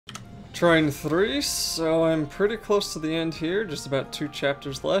Trine 3, so I'm pretty close to the end here, just about 2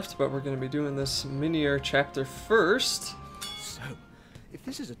 chapters left, but we're going to be doing this minier chapter first. So, if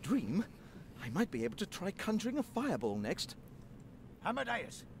this is a dream, I might be able to try conjuring a fireball next.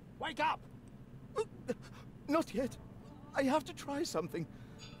 Amadeus, wake up! Not yet. I have to try something.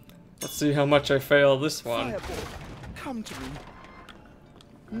 Let's see how much I fail this one. Fireball, come to me.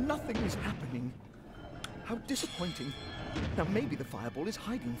 Nothing is happening. How disappointing. Now maybe the fireball is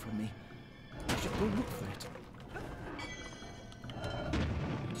hiding from me. I should go look for it.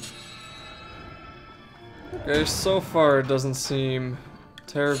 Okay, so far it doesn't seem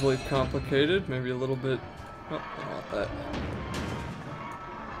terribly complicated. Maybe a little bit... Oh, I don't want that.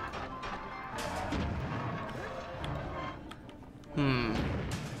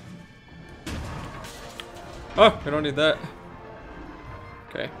 Oh, we don't need that.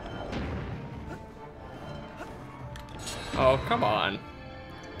 Okay. Oh, come on.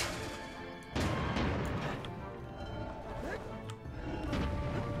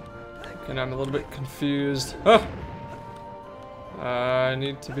 Okay, now I'm a little bit confused. Oh! I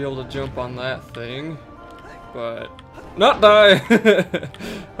need to be able to jump on that thing, but not die!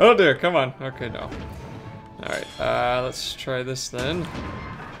 Oh dear, come on. Okay, no. Alright, let's try this then.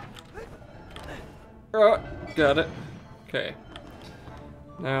 Oh, got it. Okay.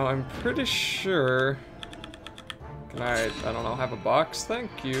 Now I'm pretty sure... Can I don't know, have a box?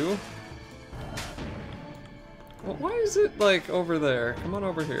 Thank you. Well, why is it, like, over there? Come on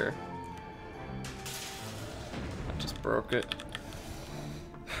over here. I just broke it.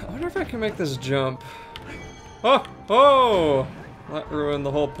 I wonder if I can make this jump. Oh! Oh! That ruined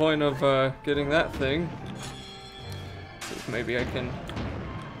the whole point of getting that thing. See if maybe I can...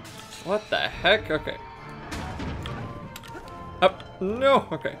 What the heck? Okay. Up! No!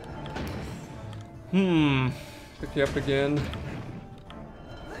 Okay. Pick you up again.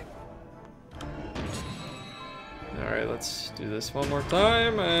 Alright, let's do this one more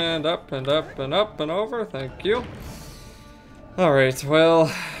time. And up and up and up and over. Thank you. Alright,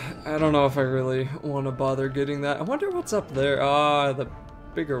 well, I don't know if I really want to bother getting that. I wonder what's up there. Ah, the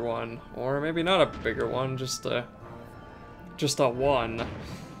bigger one. Or maybe not a bigger one, just a one.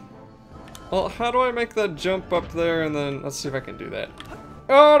 Well, how do I make that jump up there and then... Let's see if I can do that.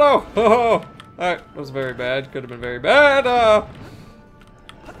 Oh, no! Oh! That was very bad. Could have been very bad. Oh,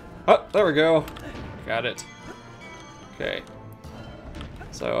 there we go. Got it. Okay.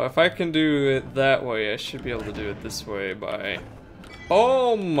 So if I can do it that way, I should be able to do it this way by...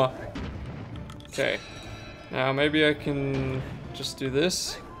 Boom! Okay. Now maybe I can just do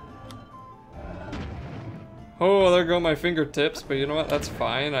this. Oh, there go my fingertips, but you know what? That's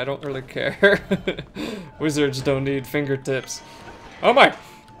fine. I don't really care. Wizards don't need fingertips. Oh my!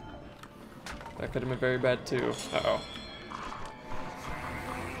 That could have been very bad too. Uh-oh.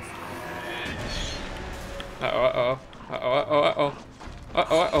 Uh-oh, uh-oh. Uh-oh, uh-oh, uh-oh.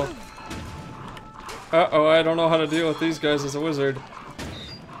 Uh-oh, uh-oh. Uh-oh, I don't know how to deal with these guys as a wizard.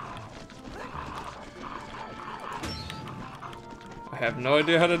 I have no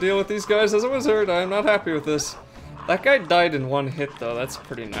idea how to deal with these guys as a wizard. I'm not happy with this. That guy died in one hit though. That's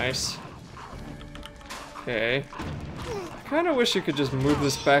pretty nice. Okay. I kind of wish you could just move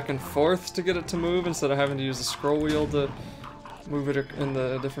this back and forth to get it to move instead of having to use the scroll wheel to move it in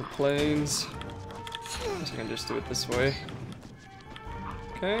the different planes. I guess I can just do it this way.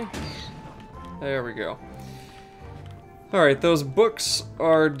 Okay. There we go. Alright, those books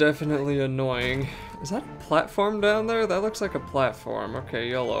are definitely annoying. Is that a platform down there? That looks like a platform. Okay,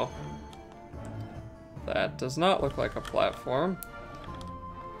 yellow. That does not look like a platform.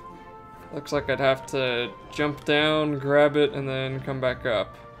 Looks like I'd have to jump down, grab it, and then come back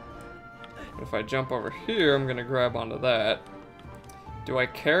up. But if I jump over here, I'm gonna grab onto that. Do I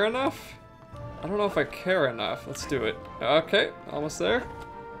care enough? I don't know if I care enough. Let's do it. Okay, almost there.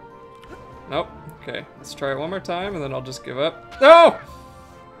 Nope. Okay, let's try it one more time, and then I'll just give up. No!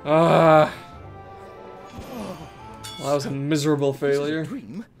 Well, that was a miserable failure. This is a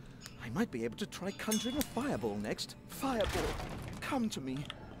dream. I might be able to try conjuring a fireball next. Fireball, come to me.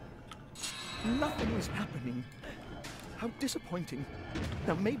 Nothing is happening. How disappointing.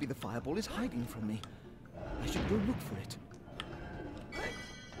 Now maybe the fireball is hiding from me. I should go look for it.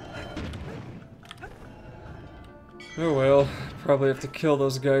 Oh well, probably have to kill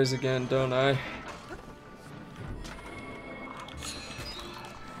those guys again, don't I?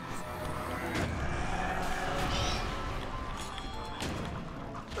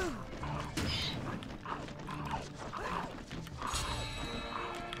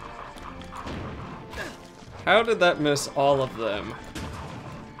 How did that miss all of them?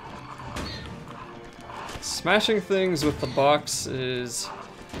 Smashing things with the box is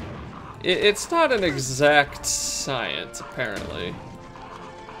It's not an exact science, apparently.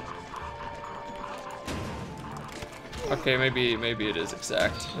 Okay, maybe it is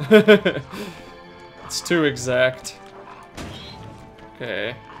exact. It's too exact.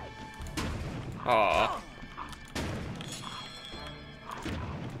 Okay. Aw.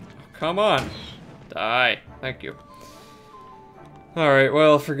 Come on. Die. Thank you. Alright,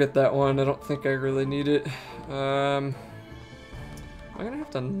 well, forget that one. I don't think I really need it. Am I gonna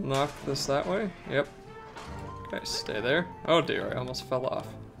have to knock this that way? Yep. Okay, stay there. Oh dear, I almost fell off.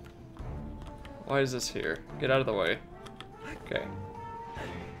 Why is this here? Get out of the way. Okay.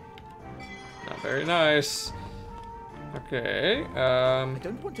 Not very nice. Okay, I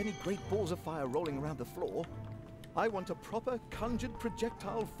don't want any great balls of fire rolling around the floor. I want a proper conjured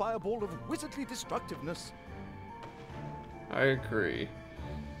projectile fireball of wizardly destructiveness. I agree.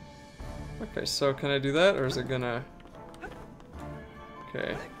 Okay, so can I do that, or is it gonna...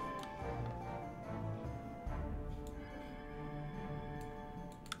 Okay.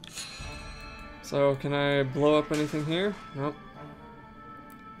 So, can I blow up anything here? Nope.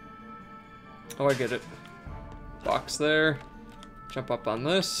 Oh, I get it. Box there. Jump up on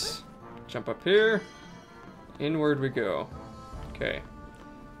this. Jump up here. Inward we go. Okay.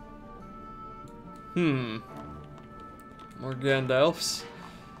 More Gandalfs.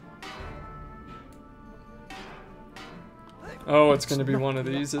 Oh, it's gonna be one of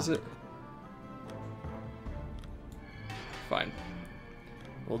these, is it? Fine.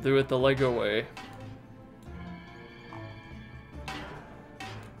 We'll do it the Lego way.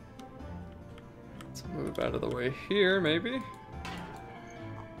 Let's move out of the way here, maybe.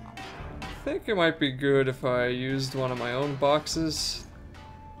 I think it might be good if I used one of my own boxes.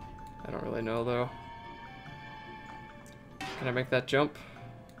 I don't really know, though. Can I make that jump?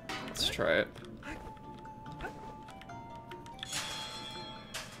 Let's try it.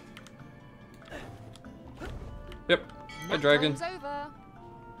 Yep. Hi, dragon.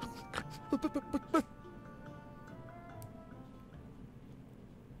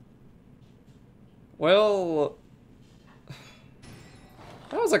 Well,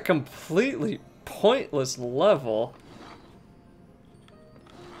 that was a completely pointless level.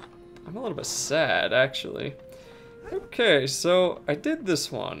 I'm a little bit sad, actually. Okay, so I did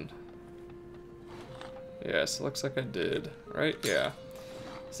this one. Yes, looks like I did, right? Yeah.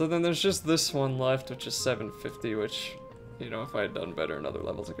 So then there's just this one left, which is 750, which, you know, if I had done better in other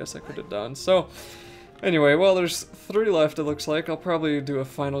levels, I guess I could have done. So, anyway, well, there's 3 left, it looks like. I'll probably do a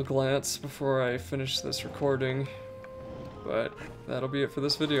final glance before I finish this recording. But that'll be it for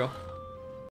this video.